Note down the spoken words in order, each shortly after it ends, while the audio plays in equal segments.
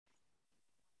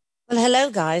Well, hello,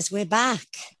 guys. We're back,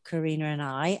 Corinna and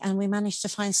I, and we managed to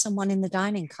find someone in the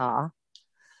dining car.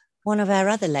 One of our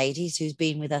other ladies who's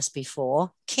been with us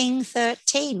before, King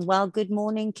 13. Well, good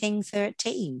morning, King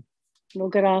 13. Well,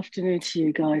 good afternoon to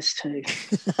you guys too.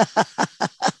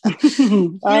 I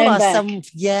You am are back.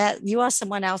 you are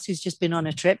someone else who's just been on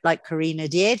a trip like Corinna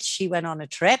did. She went on a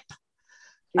trip.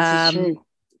 This is Um,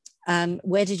 true.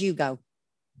 where did you go?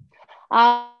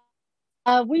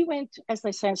 Uh, we went, as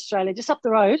they say in Australia, just up the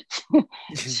road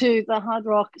to the Hard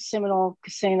Rock Seminole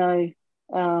Casino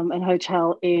and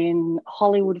Hotel in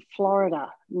Hollywood,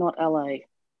 Florida, not LA.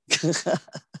 We've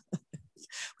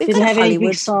Didn't got a have any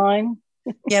big Hollywood. sign.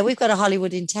 Yeah, we've got a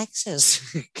Hollywood in Texas.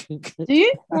 Do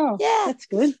you? Oh, Yeah. that's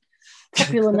good.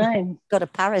 Popular name. Got a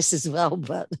Paris as well,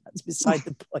 but that's beside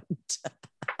the point.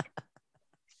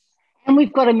 And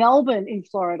we've got a Melbourne in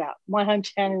Florida, my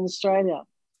hometown in Australia.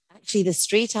 Actually, the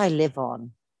street I live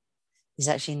on is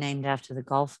actually named after the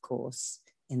golf course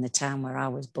in the town where I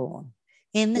was born.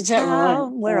 In the Is that right?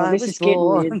 town where Oh, I this was is getting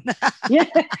weird. born. Yeah.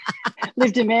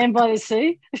 Lived a man by the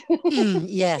sea.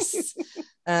 Yes.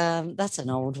 That's an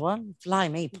old one. Fly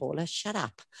me, Paula. Shut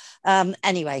up.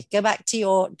 Anyway, go back to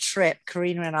your trip.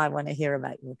 Karina and I want to hear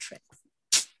about your trip.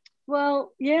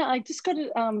 Well, yeah, I just got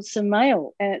some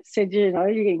mail and it said, you're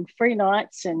getting free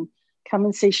nights and come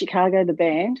and see Chicago, the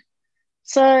band.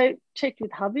 So checked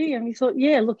with hubby and we thought,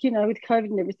 yeah, look, with COVID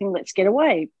and everything, let's get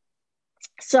away.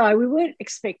 So we weren't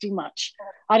expecting much.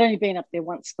 I'd only been up there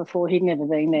once before, he'd never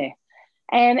been there.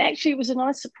 And actually, it was a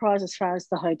nice surprise as far as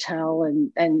the hotel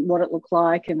and what it looked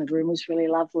like, and the room was really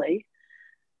lovely.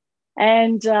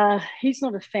 And he's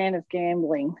not a fan of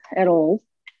gambling at all.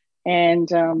 And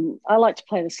I like to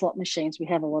play the slot machines. We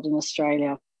have a lot in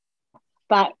Australia,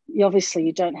 but obviously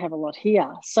you don't have a lot here.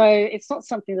 So it's not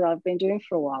something that I've been doing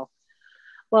for a while.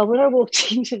 Well, when I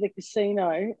walked into the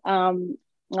casino,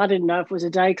 I didn't know if it was a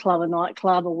day club, a night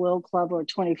club, a world club, or a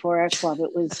 24-hour club.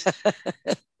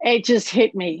 It just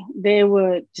hit me. There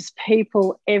were just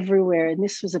people everywhere. And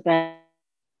this was about,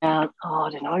 I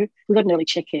don't know, we got an early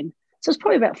check-in. So it's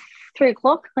probably about 3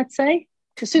 o'clock, I'd say.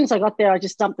 As soon as I got there, I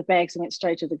just dumped the bags and went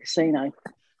straight to the casino.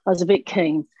 I was a bit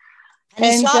keen.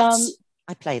 Penny And slots?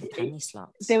 I play the penny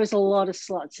slots. there was a lot of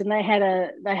slots, and they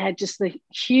had just the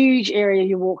huge area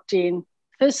you walked in.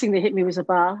 First thing that hit me was a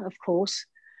bar, of course,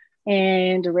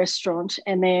 and a restaurant.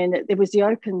 And then there was the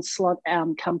open slot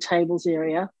come tables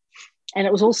area, and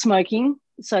it was all smoking.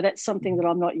 So that's something that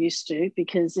I'm not used to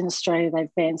because in Australia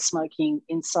they've banned smoking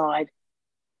inside.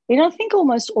 I think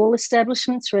almost all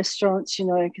establishments, restaurants,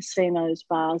 casinos,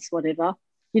 bars, whatever,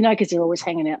 because they're always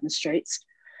hanging out in the streets.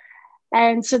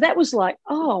 And so that was like,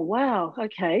 oh, wow,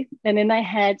 okay. And then they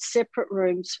had separate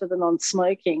rooms for the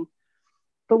non-smoking.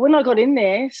 But when I got in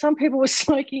there, some people were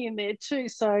smoking in there too.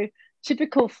 So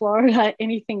typical Florida,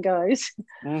 anything goes.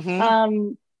 Mm-hmm.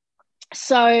 Um,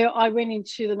 so I went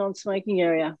into the non-smoking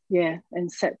area, yeah, and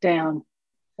sat down.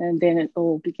 And then it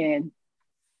all began.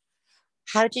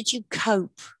 How did you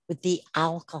cope with the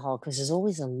alcohol? Because there's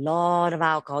always a lot of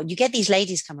alcohol. You get these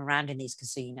ladies come around in these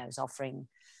casinos offering,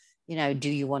 do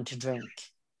you want to drink?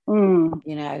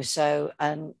 Mm, So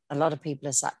a lot of people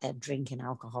are sat there drinking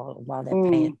alcohol while they're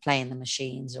mm. playing the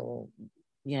machines or,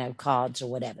 cards or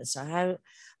whatever. So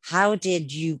how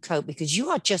did you cope? Because you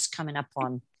are just coming up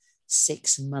on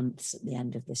 6 months at the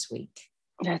end of this week.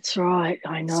 That's right.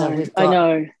 I So know. we've I got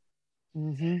know.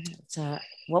 So,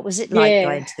 what was it like Yeah.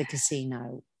 going to the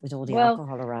casino with all the Well,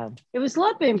 alcohol around? it was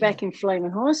like being back in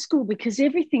Fleeman High School because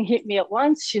everything hit me at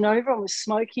once. Everyone was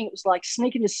smoking. It was like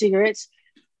sneaking the cigarettes.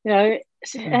 I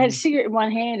had a cigarette in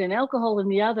one hand and alcohol in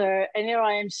the other. And there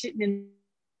I am sitting in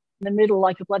the middle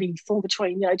like a bloody thorn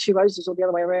between, two roses or the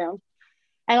other way around.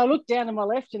 And I looked down to my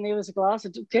left and there was a glass. I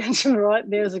looked down to the right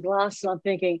and there was a glass. And I'm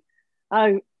thinking,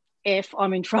 oh, F,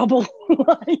 I'm in trouble.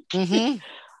 like, Mm-hmm.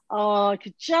 oh, I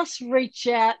could just reach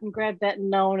out and grab that and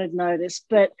no one had noticed.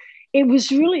 But it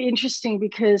was really interesting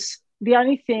because the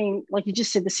only thing, like you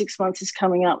just said, the 6 months is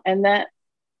coming up. And that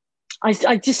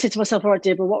I just said to myself, all right,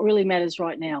 Deborah, what really matters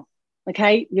right now?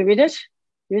 Okay, you're in it.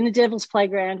 You're in the devil's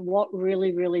playground. What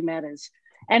really, really matters?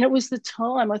 And it was the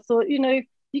time I thought,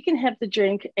 you can have the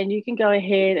drink and you can go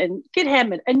ahead and get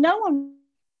hammered. And no one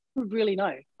would really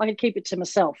know. I could keep it to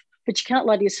myself. But you can't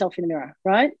lie to yourself in the mirror,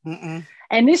 right? Mm-mm.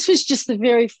 And this was just the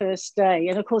very first day.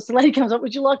 And of course, the lady comes up,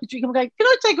 would you like a drink? I'm going, can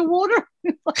I take a water?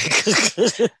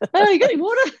 Oh, you got any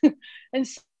water? And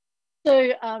so,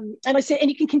 and I said, and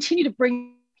you can continue to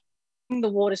bring the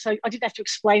water. So I didn't have to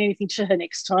explain anything to her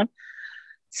next time.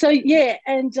 So yeah,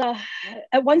 and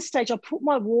at one stage I put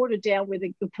my water down where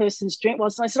the person's drink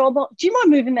was, and I said, "Oh, do you mind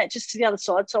moving that just to the other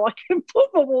side so I can put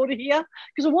my water here?"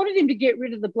 Because I wanted him to get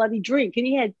rid of the bloody drink, and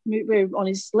he had on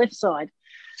his left side.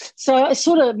 So I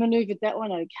sort of manoeuvred that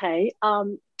one okay.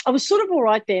 I was sort of all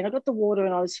right there, and I got the water,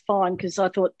 and I was fine because I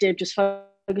thought, Deb, just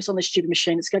focus on the stupid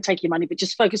machine. It's going to take your money, but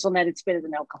just focus on that. It's better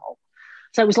than alcohol.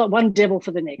 So it was like one devil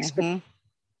for the next, but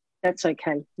that's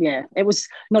okay. Yeah, it was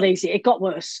not easy. It got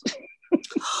worse.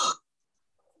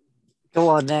 Go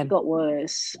on then. It got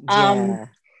worse. Yeah.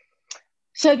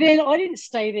 So then I didn't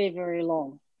stay there very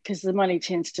long because the money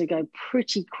tends to go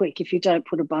pretty quick if you don't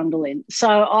put a bundle in. So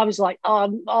I was like,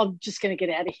 I'm just going to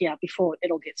get out of here before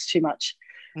it all gets too much.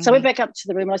 So I went back up to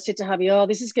the room and I said to hubby,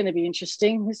 this is going to be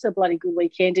interesting. This is a bloody good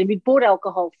weekend. And we bought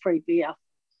alcohol-free beer.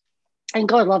 And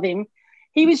God love him,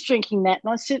 he was drinking that.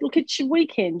 And I said, look, it's your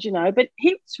weekend, but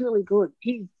he was really good.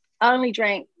 He only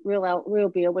drank real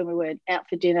beer when we were out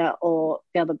for dinner or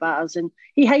the other bars. And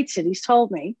he hates it. He's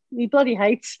told me he bloody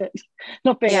hates it,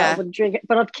 not being able to drink it.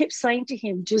 But I've kept saying to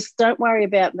him, just don't worry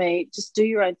about me. Just do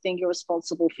your own thing. You're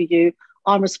responsible for you.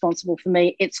 I'm responsible for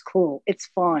me. It's cool. It's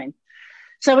fine.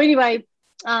 So anyway,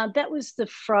 that was the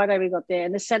Friday we got there.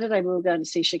 And the Saturday we were going to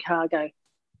see Chicago.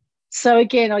 So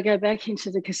again, I go back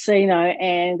into the casino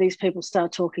and these people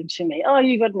start talking to me. Oh,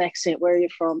 you got an accent. Where are you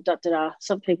from? Da, da, da.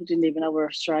 Some people didn't even know where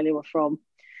Australia were from.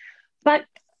 But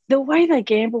the way they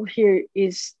gamble here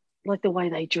is like the way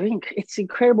they drink. It's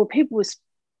incredible. People were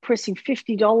pressing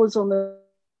 $50 on the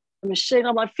machine.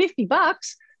 I'm like, $50?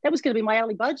 That was going to be my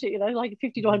hourly budget, like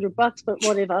 $50 to $100, but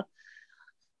whatever.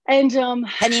 And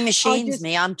penny machines,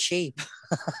 I'm cheap.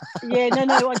 Yeah,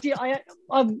 no, I did. I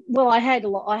had a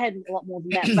lot. I had a lot more than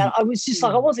that, but I was just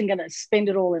like, I wasn't going to spend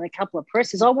it all in a couple of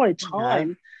presses. I wanted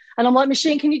time, and I'm like,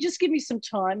 machine, can you just give me some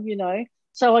time,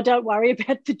 so I don't worry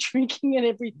about the drinking and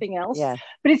everything else. Yeah.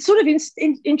 But it's sort of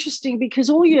interesting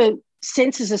because all your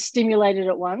senses are stimulated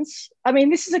at once. I mean,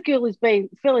 this is a girl who's been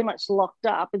fairly much locked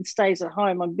up and stays at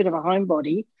home. I'm a bit of a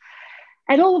homebody,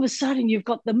 and all of a sudden you've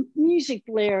got the music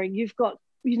blaring. You've got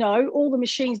all the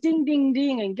machines ding, ding,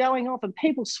 ding and going off and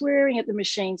people swearing at the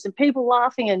machines and people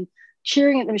laughing and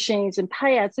cheering at the machines and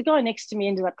payouts. The guy next to me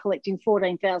ended up collecting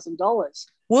 $14,000.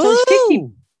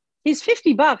 So his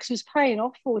 $50 was paying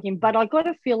off for him, but I got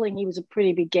a feeling he was a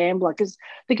pretty big gambler because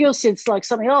the girl said like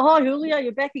something, oh, hi, Julio,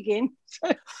 you're back again. So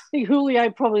I think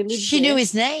Julio probably lived She knew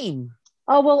his name.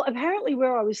 Oh, well, apparently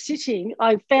where I was sitting,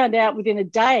 I found out within a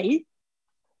day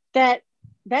that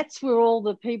that's where all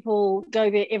the people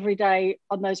go there every day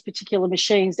on those particular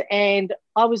machines. And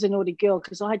I was a naughty girl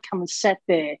because I had come and sat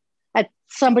there at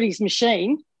somebody's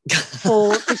machine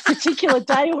for this particular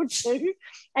day or two.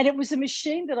 And it was a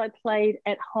machine that I played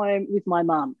at home with my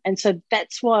mum. And so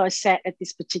that's why I sat at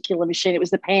this particular machine. It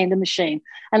was the Panda machine.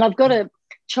 And I've got a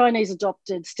Chinese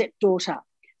adopted stepdaughter.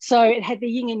 So it had the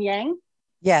yin and yang.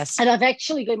 Yes. And I've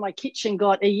actually got in my kitchen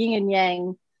got a yin and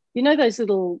yang, those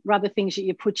little rubber things that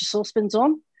you put your saucepans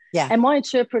on? Yeah. And my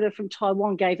interpreter from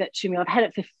Taiwan gave that to me. I've had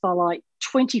it for like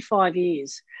 25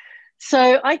 years.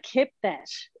 So I kept that.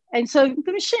 And so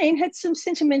the machine had some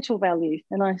sentimental value.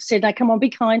 And I said, no, come on, be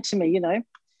kind to me,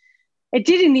 It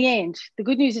did in the end. The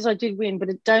good news is I did win, but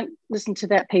don't listen to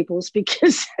that, peoples,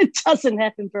 because it doesn't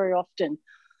happen very often.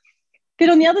 Then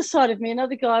on the other side of me,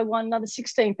 another guy won another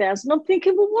 16,000. I'm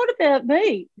thinking, well, what about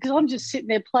me? Because I'm just sitting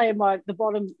there playing the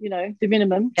bottom, the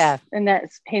minimum. Yeah. And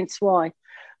that's hence why.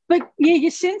 But yeah, your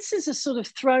senses are sort of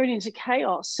thrown into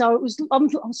chaos. So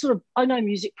I know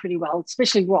music pretty well,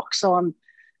 especially rock. So I'm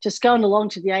just going along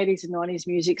to the 80s and 90s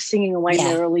music, singing away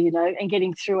merrily, and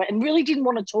getting through it, and really didn't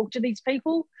want to talk to these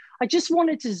people. I just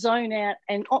wanted to zone out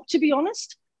and, to be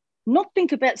honest, not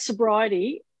think about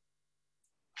sobriety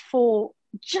for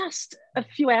just a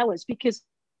few hours, because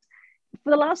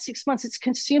for the last 6 months it's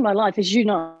consumed my life, as you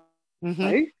know.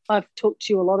 Mm-hmm. I've talked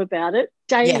to you a lot about it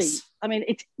daily. Yes. I mean,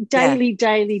 it's daily.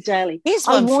 Here's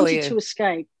one I wanted for you. To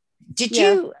escape. Did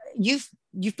you've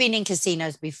been in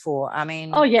casinos before? I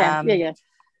mean, yeah.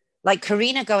 Like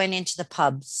Corinna going into the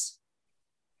pubs.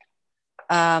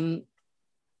 Have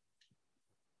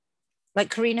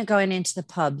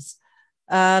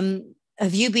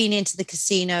you been into the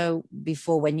casino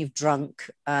before when you've drunk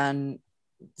and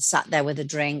sat there with a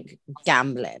drink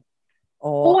gambling?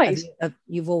 Or always.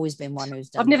 You've always been one who's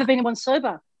done I've never been in one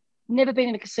sober. Never been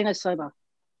in a casino sober.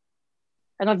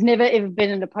 And I've never, ever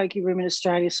been in a pokie room in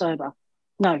Australia sober.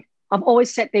 No. I've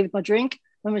always sat there with my drink,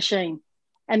 my machine.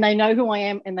 And they know who I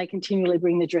am and they continually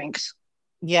bring the drinks.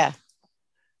 Yeah.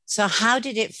 So how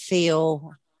did it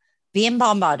feel being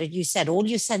bombarded? You said all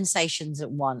your sensations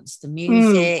at once, the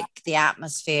music, the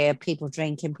atmosphere, people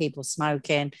drinking, people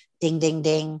smoking, ding, ding,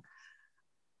 ding.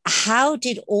 how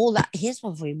did all that, here's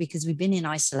one for you, because we've been in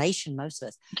isolation, most of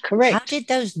us. Correct. How did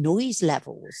those noise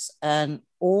levels and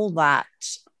all that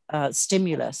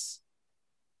stimulus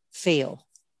feel?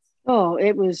 Oh,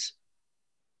 it was,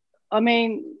 I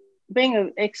mean, being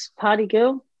an ex-party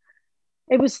girl,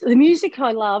 it was the music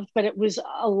I loved, but it was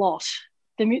a lot.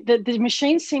 The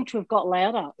machines seemed to have got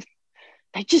louder.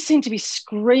 They just seemed to be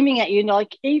screaming at you.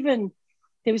 Like, even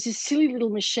there was this silly little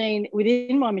machine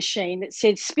within my machine that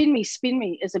said spin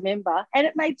me as a member, and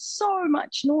it made so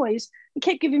much noise. It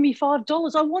kept giving me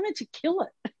 $5. I wanted to kill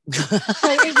it.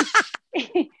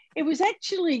 So it was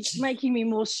actually making me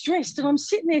more stressed. And I'm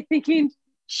sitting there thinking,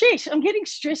 shit, I'm getting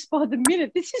stressed by the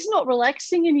minute. This is not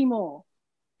relaxing anymore.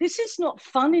 This is not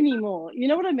fun anymore. You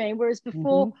know what I mean? Whereas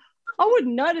before, I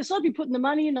wouldn't notice. I'd be putting the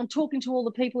money in. I'm talking to all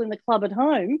the people in the club at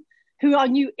home who I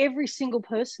knew every single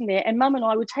person there. And Mum and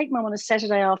I would take Mum on a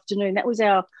Saturday afternoon. That was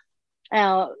our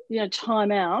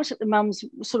time out at the mum's,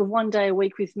 sort of one day a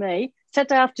week with me.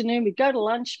 Saturday afternoon, we'd go to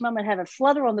lunch. Mum would have a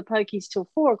flutter on the pokies till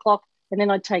 4:00, and then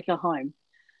I'd take her home.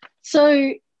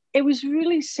 So it was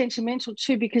really sentimental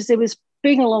too, because there was,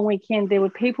 being a long weekend, there were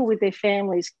people with their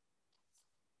families,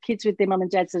 kids with their mum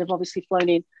and dads that have obviously flown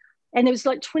in. And there was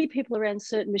like 20 people around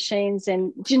certain machines,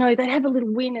 and, they'd have a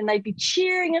little win and they'd be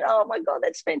cheering and, oh my God,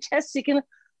 that's fantastic. And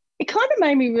it kind of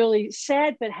made me really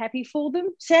sad but happy for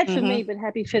them. Sad for me, but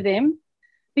happy for them,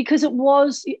 because it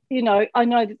was, I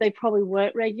know that they probably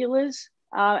weren't regulars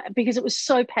because it was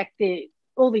so packed there.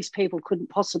 All these people couldn't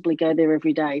possibly go there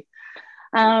every day.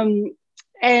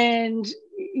 And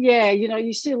yeah,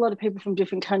 you see a lot of people from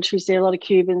different countries there, a lot of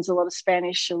Cubans, a lot of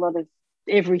Spanish, a lot of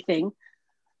everything.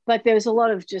 But there was a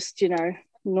lot of just,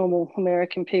 normal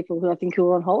American people who I think who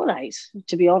were on holidays,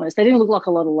 to be honest. They didn't look like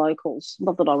a lot of locals.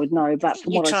 Not that I would know, but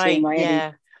from what I see in Miami.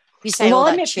 Yeah. You say all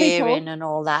that cheering and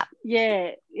all that.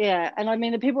 Yeah, yeah. And I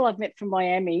mean, the people I've met from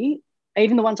Miami,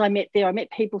 even the ones I met there, I met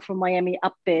people from Miami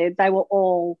up there. They were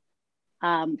all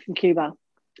from Cuba.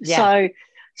 Yeah.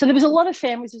 So there was a lot of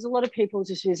families. There was a lot of people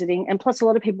just visiting. And plus a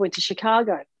lot of people went to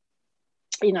Chicago,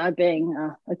 being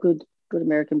a good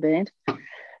American band.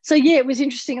 So, yeah, it was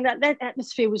interesting. And that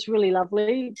atmosphere was really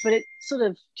lovely, but it sort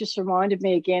of just reminded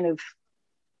me again of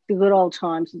the good old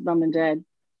times with Mum and Dad,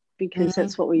 because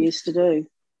that's what we used to do.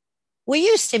 Were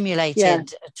you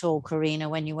stimulated at all, Corinna,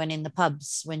 when you went in the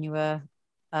pubs, when you were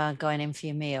going in for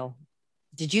your meal?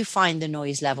 Did you find the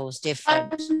noise levels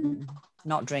different,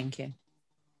 not drinking?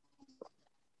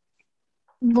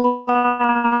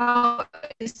 Well,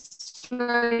 it's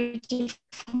very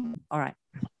different. All right.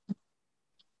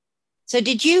 So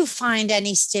did you find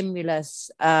any stimulus?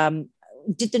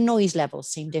 Did the noise levels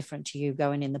seem different to you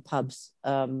going in the pubs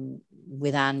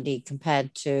with Andy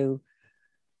compared to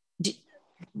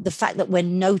the fact that we're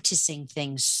noticing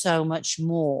things so much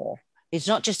more? It's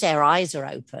not just our eyes are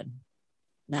open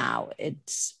now,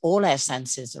 it's all our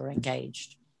senses are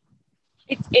engaged.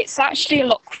 It's actually a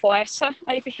lot quieter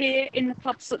over here in the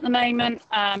pubs at the moment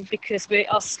because we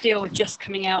are still just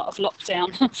coming out of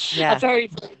lockdown, a very,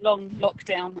 very long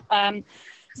lockdown.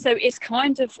 So it's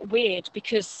kind of weird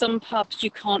because some pubs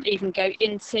you can't even go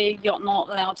into. You're not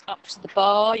allowed up to the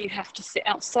bar. You have to sit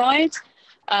outside.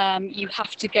 You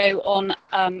have to go on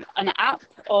an app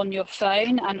on your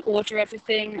phone and order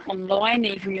everything online,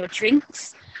 even your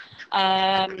drinks.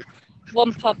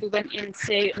 One pub we went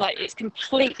into, it's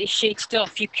completely sheeted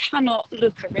off. You cannot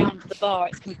look around the bar.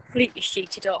 It's completely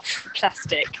sheeted off,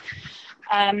 plastic.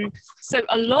 So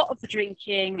a lot of the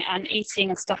drinking and eating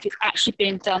and stuff is actually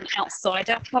being done outside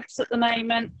our pubs at the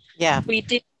moment. Yeah. We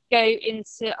did go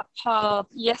into a pub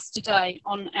yesterday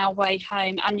on our way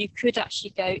home, and you could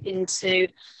actually go into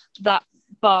that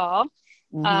bar.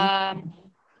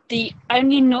 The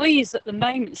only noise at the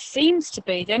moment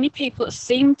the only people that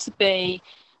seem to be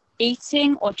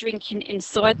eating or drinking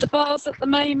inside the bars at the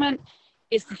moment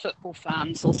is the football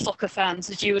fans, or soccer fans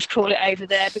as you would call it over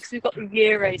there, because we've got the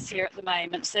Euros here at the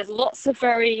moment. So there's lots of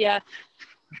very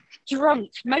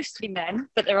drunk, mostly men,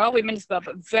 but there are women as well,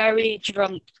 but very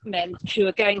drunk men who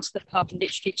are going to the pub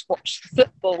literally to watch the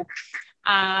football.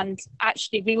 And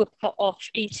actually we were put off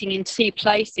eating in two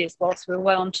places whilst we were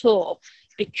away on tour,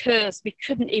 because we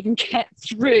couldn't even get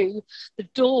through the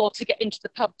door to get into the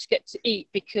pub to get to eat,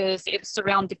 because it was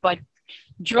surrounded by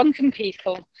drunken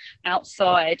people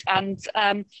outside. And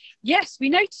yes, we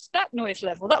noticed that noise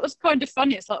level. That was kind of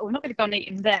funny. It's like, we're not going to go and eat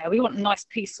in there. We want a nice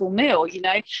peaceful meal,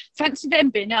 Fancy them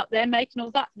being out there making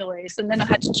all that noise. And then I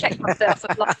had to check myself.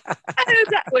 I'm like, oh,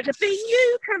 that would have been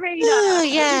you, Corinna. Oh,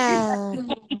 yeah.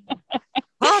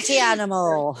 Party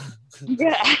animal.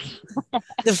 Yeah.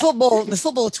 The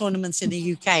football tournaments in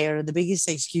the UK are the biggest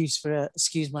excuse for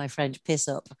excuse my French, piss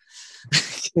up.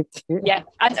 Yeah,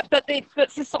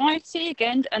 but society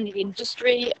again and the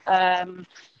industry,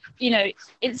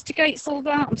 instigates all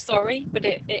that. I'm sorry, but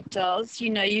it does.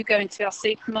 You go into our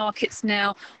supermarkets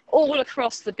now, all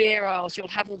across the beer aisles, you'll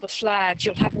have all the flags,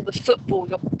 you'll have all the football,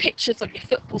 your pictures of your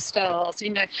football stars.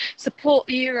 Support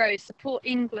the Euros, support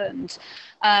England.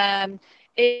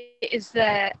 It is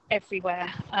there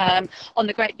everywhere, on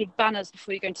the great big banners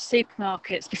before you go into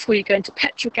supermarkets, before you go into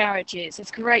petrol garages.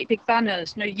 There's great big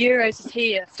banners. Euros is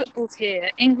here, football's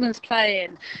here, England's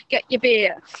playing, get your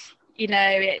beer.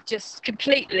 It just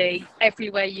completely,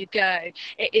 everywhere you go,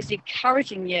 it is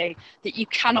encouraging you that you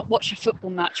cannot watch a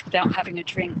football match without having a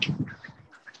drink.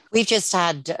 We've just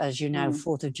had, as you know,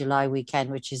 4th of July weekend,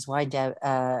 which is why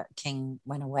King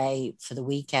went away for the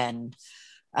weekend.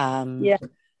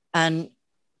 And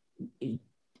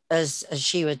as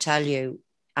she would tell you,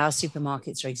 our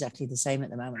supermarkets are exactly the same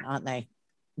at the moment, aren't they?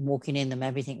 Walking in them,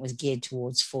 everything was geared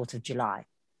towards 4th of July.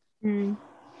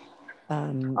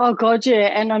 Oh God, yeah.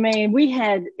 And I mean, we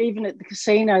had, even at the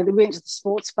casino, we went to the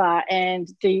sports bar and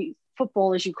the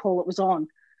football, as you call it, was on.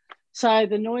 So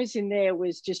the noise in there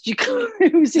was just,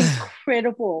 it was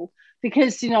incredible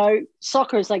because,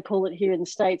 soccer, as they call it here in the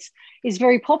States, is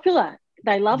very popular.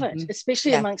 They love it,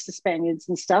 especially amongst the Spaniards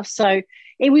and stuff. So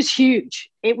it was huge.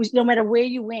 It was no matter where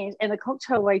you went. And the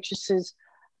cocktail waitresses,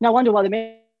 no wonder why the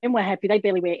men were happy. They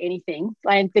barely wear anything.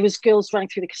 And there was girls running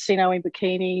through the casino in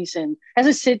bikinis. And as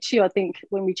I said to you, I think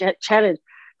when we chatted,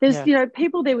 there's,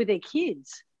 people there with their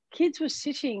kids. Kids were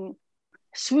sitting,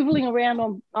 swiveling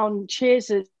around on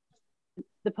chairs at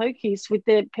the pokies with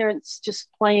their parents just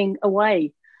playing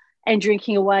away and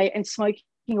drinking away and smoking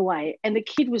away, and the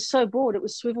kid was so bored it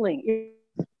was swiveling,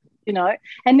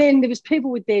 and then there was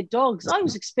people with their dogs. I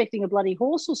was expecting a bloody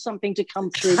horse or something to come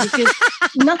through because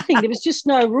nothing, there was just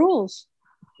no rules.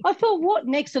 I thought, what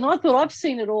next? And I thought, I've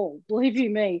seen it all, believe you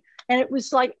me. And it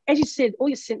was like, as you said, all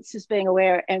your senses being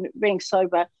aware and being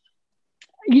sober,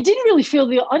 you didn't really feel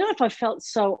I don't know if I felt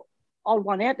so odd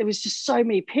one out. There was just so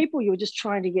many people, you were just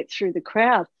trying to get through the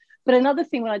crowd. But another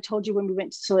thing, when I told you when we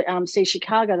went to see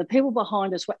Chicago, the people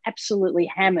behind us were absolutely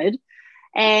hammered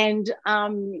and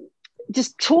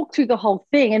just talked through the whole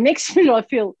thing. And next minute I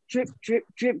feel drip, drip,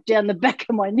 drip down the back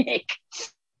of my neck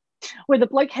where the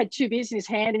bloke had 2 beers in his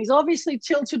hand and he's obviously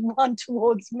tilted one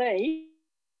towards me.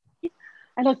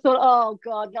 And I thought, oh,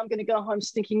 God, I'm going to go home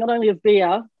stinking not only of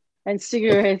beer and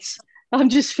cigarettes, I'm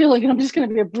just feeling I'm just going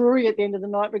to be a brewery at the end of the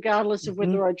night, regardless of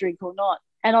whether I drink or not.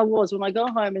 And I was. When I go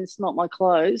home and it's not my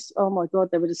clothes, oh, my God,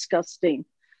 they were disgusting.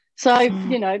 So,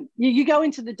 you go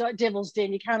into the devil's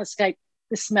den, you can't escape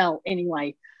the smell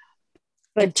anyway.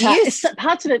 But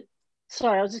parts of it,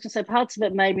 sorry, I was just going to say, parts of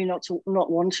it made me not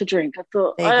want to drink. I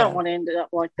thought, I don't want to end up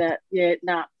like that. Yeah,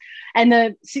 nah. And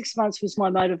the 6 months was my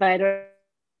motivator.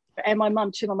 And my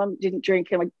mum too. My mum didn't drink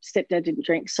and my stepdad didn't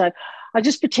drink. So I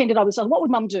just pretended I was like, what would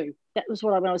mum do? That was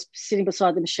when I was sitting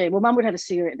beside the machine. Well, mum would have a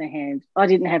cigarette in her hand. I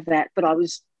didn't have that, but I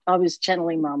was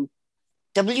channeling mum.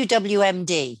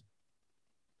 WWMD.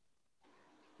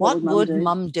 What would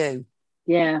mum do?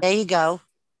 Yeah. There you go.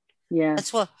 Yeah.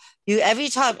 That's what every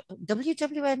time,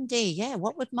 WWMD. Yeah.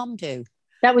 What would mum do?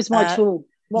 That was my tool.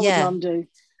 What would mum do?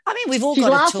 I mean, we've all She'd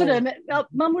got laugh a tool. at her.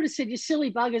 Mum would have said, "You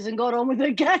silly buggers," and got on with her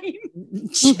game.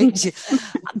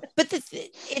 But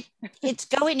it's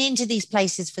going into these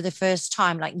places for the first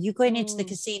time. Like you going into the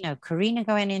casino, Corinna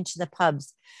going into the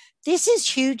pubs. This is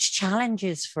huge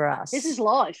challenges for us. This is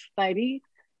life, baby.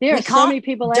 There are so many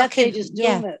people out there just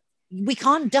doing it. We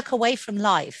can't duck away from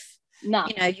life. No.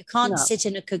 You can't sit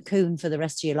in a cocoon for the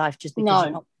rest of your life just because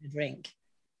you're not going to drink.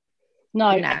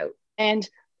 No. And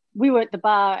we were at the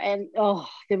bar and,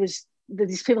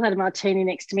 these people had a martini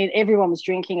next to me and everyone was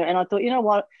drinking it. And I thought, you know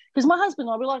what? Because my husband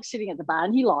and I, we like sitting at the bar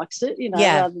and he likes it,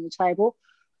 rather than the table.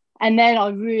 And then I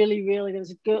really,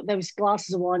 there was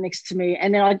glasses of wine next to me.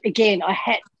 And then I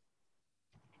had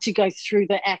to go through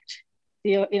the act,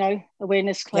 the,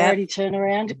 awareness, clarity,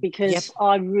 turnaround, because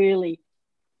I really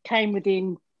came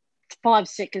within 5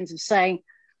 seconds of saying,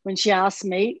 when she asked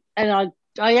me, and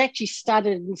I actually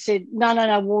stuttered and said,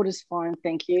 no, water's fine,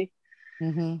 thank you.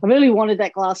 I really wanted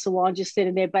that glass of wine just then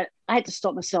and there, but I had to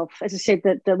stop myself. As I said,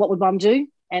 that what would mum do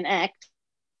and act.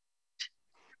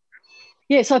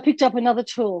 Yeah, so I picked up another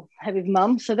tool, having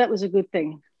mum, so that was a good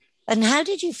thing. And how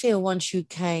did you feel once you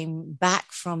came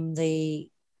back from the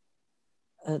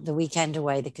weekend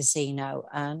away, the casino,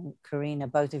 and Corinna,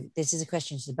 this is a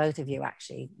question to both of you,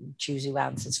 actually. Choose who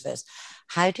answers first.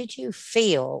 How did you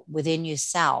feel within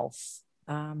yourself?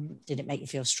 Did it make you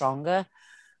feel stronger?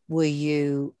 Were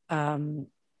you, I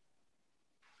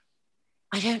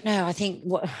don't know, I think,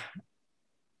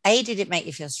 did it make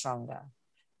you feel stronger?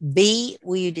 B,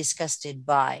 were you disgusted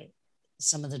by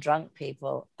some of the drunk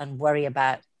people and worry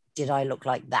about, did I look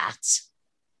like that?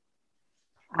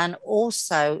 And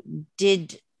also,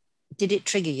 did it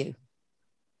trigger you?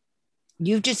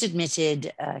 You've just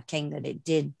admitted, King, that it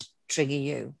did trigger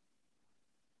you,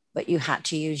 but you had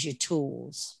to use your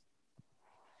tools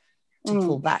to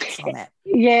pull back from it.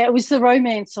 Yeah, it was the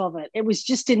romance of it. It was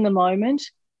just in the moment,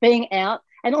 being out.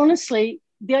 And honestly,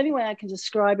 the only way I can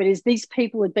describe it is these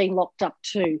people had been locked up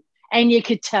too, and you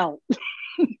could tell.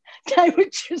 They were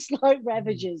just like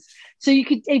ravagers. So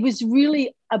it was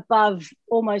really above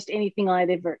almost anything I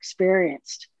had ever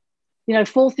experienced.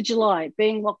 4th of July,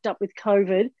 being locked up with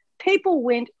COVID, people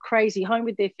went crazy, home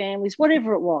with their families,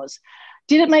 whatever it was.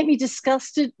 Did it make me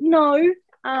disgusted? No,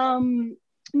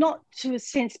 not to a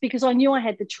sense, because I knew I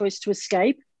had the choice to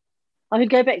escape. I could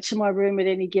go back to my room at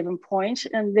any given point.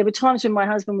 And there were times when my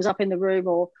husband was up in the room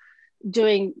or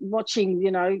watching,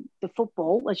 the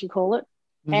football, as you call it.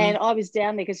 Mm-hmm. And I was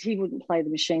down there because he wouldn't play the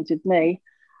machines with me.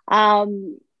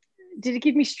 Did it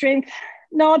give me strength?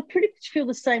 No, I pretty much feel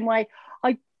the same way.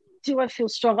 I feel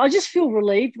strong? I just feel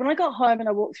relieved. When I got home and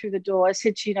I walked through the door, I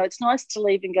said to it's nice to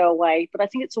leave and go away, but I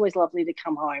think it's always lovely to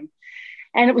come home.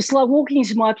 And it was like walking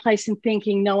into my place and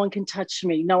thinking, no one can touch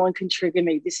me. No one can trigger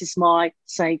me. This is my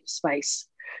safe space.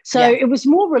 So It was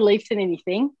more relief than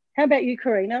anything. How about you,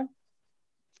 Corinna?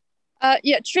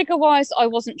 Trigger-wise, I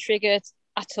wasn't triggered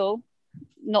at all.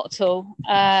 Not at all.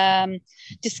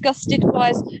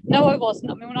 Disgusted-wise, no, I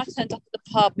wasn't. I mean, when I turned up at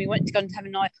the pub, we went to go and have a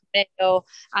nice meal,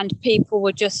 and people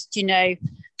were just,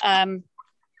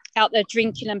 out there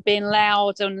drinking and being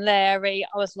loud and leery.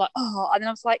 I was like, oh, and then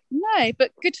I was like, no,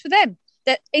 but good for them.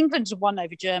 That England had won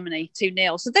over Germany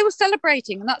 2-0, so they were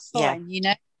celebrating, and that's fine,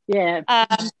 Yeah.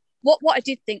 What I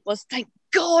did think was, thank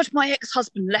God my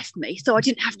ex-husband left me, so I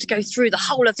didn't have to go through the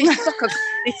whole of this soccer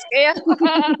this year.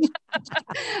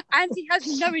 And he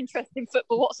has no interest in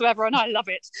football whatsoever, and I love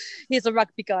it. He's a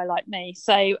rugby guy like me.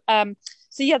 So there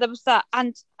was that.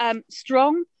 And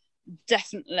strong,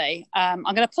 definitely. I'm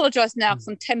going to apologise now because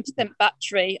I'm 10%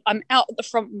 battery. I'm out at the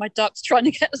front with my ducks trying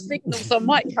to get a signal, so I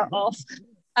might cut off.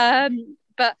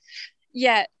 But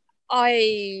yeah,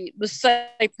 I was so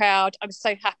proud. I was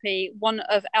so happy. One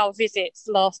of our visits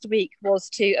last week was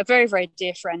to a very, very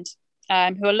dear friend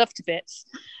who I love to bits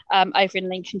over in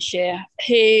Lincolnshire,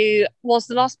 who was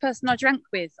the last person I drank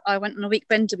with. I went on a week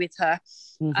bender with her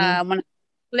when I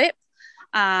flip,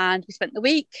 and we spent the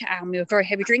week, and we were very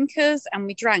heavy drinkers, and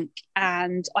we drank.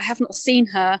 And I have not seen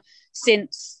her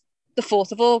since the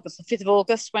 4th of August, the 5th of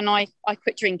August, when I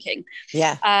quit drinking.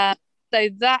 Yeah. So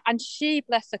that, and she,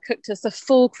 bless her, cooked us a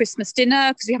full Christmas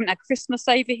dinner because we haven't had Christmas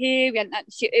over here.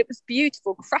 It was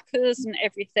beautiful, crackers and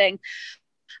everything.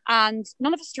 And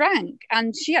none of us drank.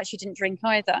 And she actually didn't drink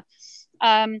either.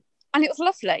 And it was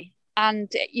lovely. And,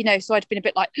 so I'd been a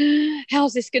bit like,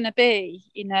 how's this going to be?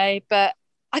 But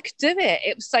I could do it.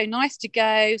 It was so nice to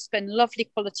go, spend lovely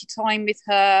quality time with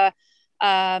her,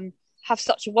 have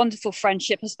such a wonderful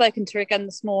friendship. I've spoken to her again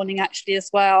this morning, actually, as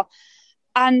well.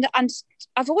 And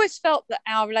I've always felt that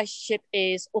our relationship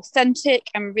is authentic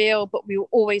and real, but we were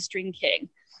always drinking.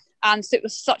 And so it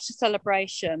was such a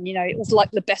celebration. It was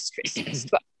like the best Christmas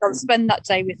to spend that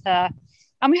day with her.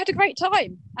 And we had a great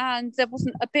time. And there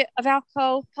wasn't a bit of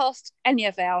alcohol past any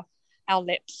of our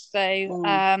lips.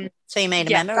 So so you made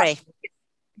a memory.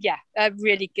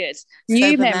 Really good.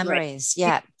 New memories.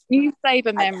 Yeah. New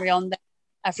Sabre memory on that,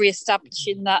 of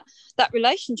re-establishing that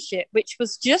relationship, which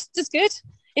was just as good,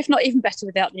 if not even better,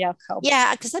 without the alcohol.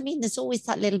 Yeah, because there's always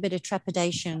that little bit of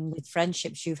trepidation with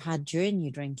friendships you've had during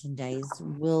your drinking days.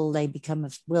 Will they become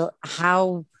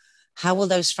how will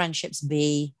those friendships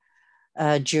be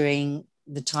during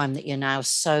the time that you're now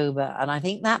sober? And I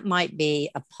think that might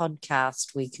be a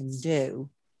podcast we can do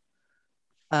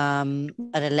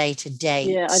at a later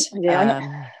date.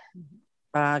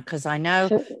 Because I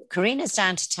know Corinna's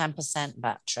down to 10%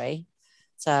 battery.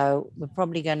 So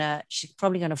she's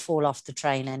probably gonna fall off the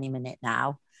train any minute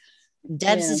now.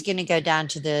 Debs is gonna go down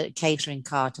to the catering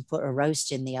car to put a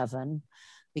roast in the oven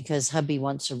because hubby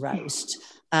wants a roast.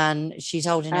 And she's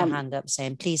holding her hand up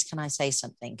saying, please, can I say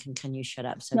something? Can you shut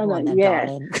up? So go on then,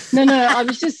 darling. No, I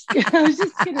was just gonna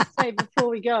say before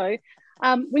we go,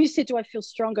 when you said, do I feel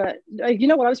stronger? You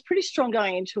know what? I was pretty strong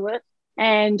going into it.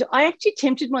 And I actually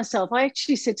tempted myself. I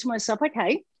actually said to myself,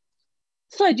 okay,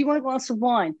 so do you want a glass of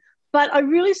wine? But I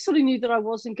really sort of knew that I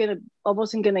wasn't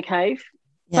gonna cave.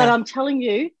 Yeah. But I'm telling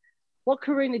you, what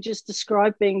Corinna just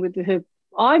described being with her,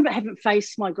 I haven't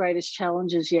faced my greatest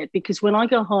challenges yet, because when I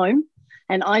go home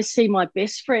and I see my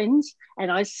best friends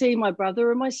and I see my brother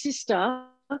and my sister,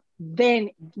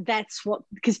 then that's what,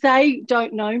 because they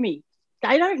don't know me.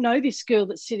 they don't know this girl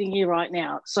that's sitting here right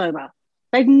now sober.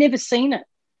 They've never seen it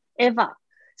ever.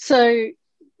 So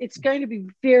it's going to be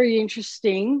very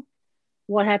interesting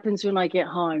what happens when I get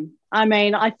home. I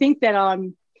mean, I think that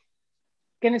I'm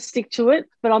going to stick to it,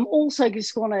 but I'm also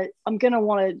just going to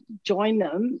want to join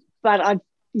them. But I'm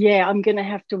going to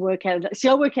have to work out. See,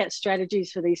 I work out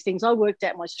strategies for these things. I worked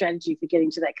out my strategy for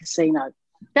getting to that casino.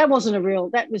 That wasn't a real.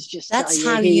 That was just. That's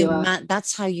how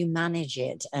that's how you manage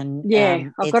it, and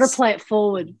I've got to play it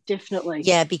forward, definitely.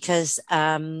 Yeah, because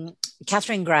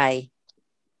Catherine Gray,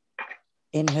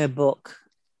 in her book,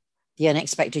 The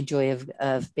Unexpected Joy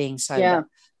of Being Sober,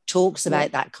 talks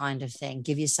about that kind of thing.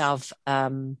 Give yourself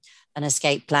an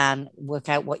escape plan. Work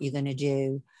out what you're going to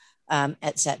do,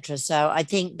 etc. So I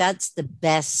think that's the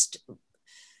best.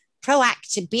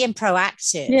 Being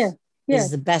proactive.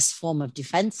 Is the best form of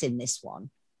defense in this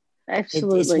one.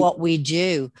 Absolutely. It's what we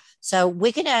do. So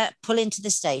we're going to pull into the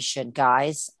station,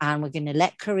 guys, and we're going to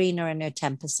let Corinna and her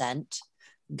 10%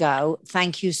 go.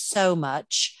 Thank you so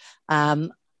much.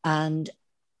 And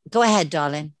go ahead,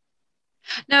 darling.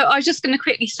 No, I was just going to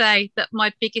quickly say that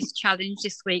my biggest challenge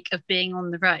this week of being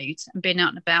on the road and being out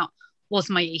and about was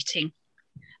my eating.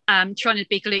 Trying to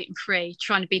be gluten-free,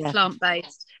 trying to be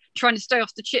plant-based, trying to stay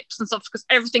off the chips and stuff because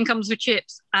everything comes with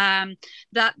chips.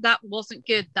 That wasn't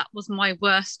good. That was my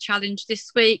worst challenge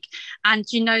this week. And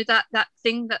you know that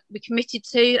thing that we committed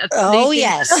to.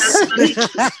 Yes.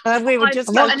 We were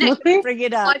just going to bring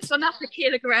it up. I've gone up a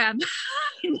kilogram.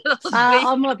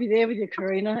 I might be there with you,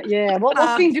 Corinna. Yeah. What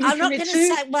thing did we commit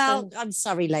to? Well, I'm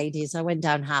sorry, ladies. I went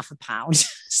down half a pound.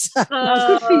 So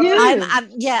good for you.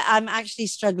 I'm actually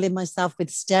struggling myself with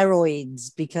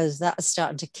steroids because that's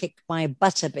starting to kick my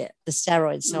butt a bit, the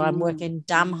steroids. So I'm working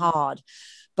damn hard.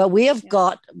 But we have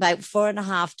got about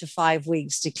 4.5 to 5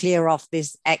 weeks to clear off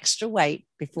this extra weight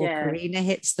before Corinna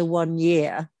hits the 1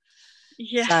 year.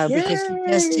 Yeah. So because we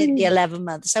just hit the 11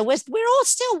 months. So we're all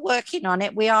still working on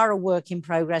it. We are a work in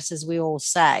progress, as we all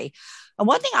say. And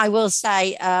one thing I will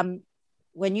say,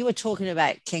 when you were talking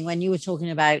about, King, I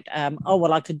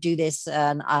could do this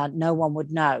and no one would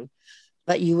know,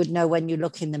 but you would know when you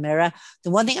look in the mirror.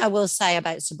 The one thing I will say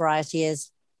about sobriety is,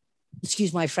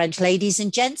 excuse my French, ladies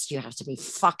and gents, you have to be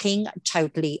fucking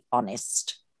totally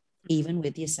honest, even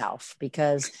with yourself,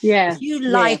 because if you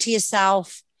lie to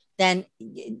yourself, then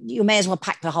you may as well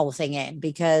pack the whole thing in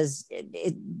because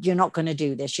you're not going to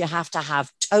do this. You have to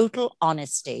have total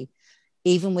honesty,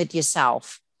 even with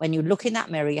yourself. When you look in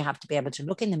that mirror, you have to be able to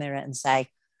look in the mirror and say,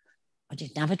 I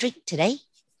didn't have a drink today.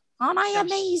 Aren't I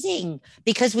amazing?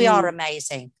 Because we are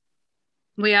amazing.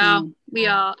 We are.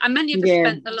 And many of us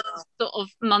spent the last sort of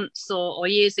months or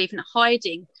years even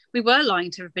hiding. We were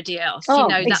lying to everybody else.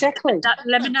 Exactly. That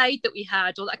lemonade that we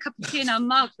had, or that cappuccino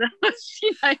mug that was,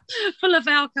 full of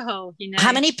alcohol.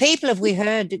 How many people have we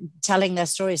heard telling their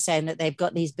stories saying that they've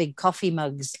got these big coffee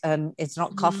mugs and it's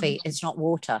not coffee, it's not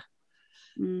water.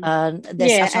 And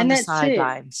they're sat on the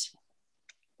sidelines.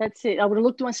 That's it. I would have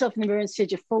looked at myself in the mirror and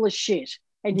said, you're full of shit.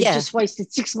 And you just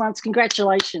wasted 6 months.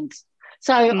 Congratulations.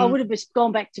 So I would have just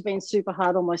gone back to being super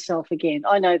hard on myself again.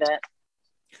 I know that.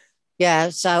 Yeah.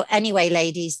 So anyway,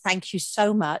 ladies, thank you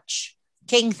so much.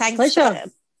 King, thanks.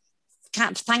 Pleasure.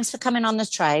 Kat, thanks for coming on the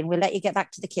train. We'll let you get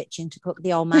back to the kitchen to cook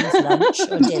the old man's lunch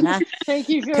or dinner. Thank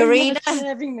you very much for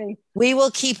having me. We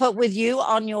will keep up with you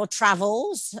on your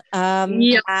travels.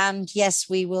 And yes,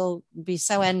 we will be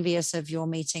so envious of your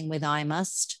meeting with I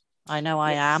Must. I know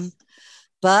I am.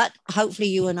 But hopefully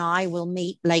you and I will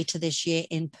meet later this year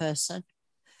in person.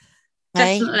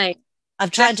 Okay? Definitely.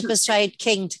 I've tried to persuade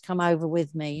King to come over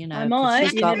with me, I might.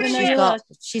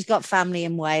 She's got family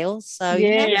in Wales. So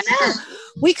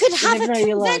we could have a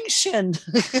convention.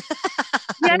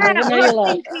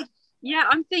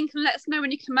 I'm thinking, let us know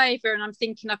when you come over. And I'm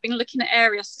thinking, I've been looking at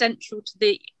areas central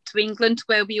to England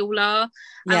where we all are.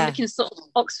 I'm looking sort of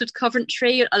Oxford,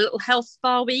 Coventry. A little health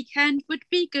spa weekend would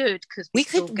be good because we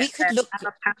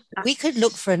could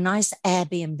look for a nice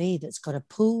Airbnb that's got a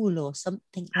pool or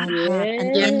something like that,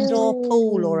 an indoor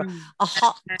pool or a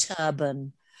hot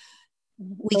turban.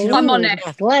 I'm on it.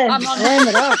 I'm on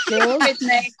it up, girl. With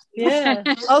me. Yeah.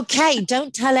 Okay,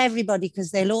 don't tell everybody because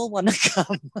they'll all want to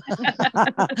come.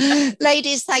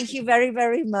 Ladies, thank you very,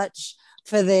 very much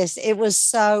for this. It was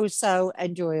so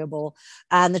enjoyable.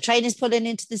 And the train is pulling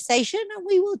into the station and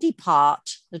we will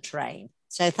depart the train.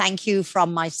 So thank you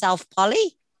from myself,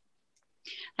 Polly.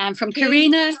 And from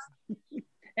Corinna.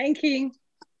 And King.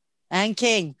 And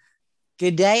King.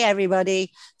 Good day,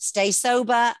 everybody. Stay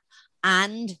sober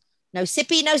and no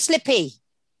sippy, no slippy.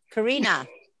 Corinna.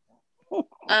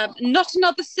 Not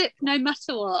another sip, no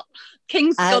matter what.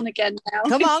 King's gone again now.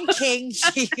 Come on, King.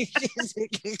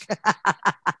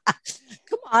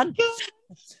 Come on.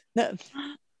 No.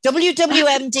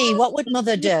 WWMD, what would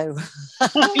Mother do?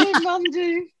 What would Mum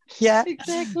do? Yeah.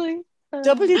 Exactly.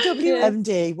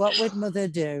 WWMD, what would Mother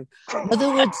do?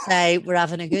 Mother would say, we're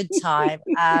having a good time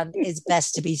and it's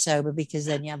best to be sober because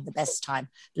then you have the best time.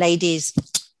 Ladies,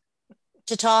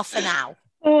 ta-ta for now.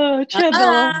 Oh, ciao,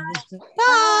 Bella.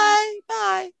 Bye.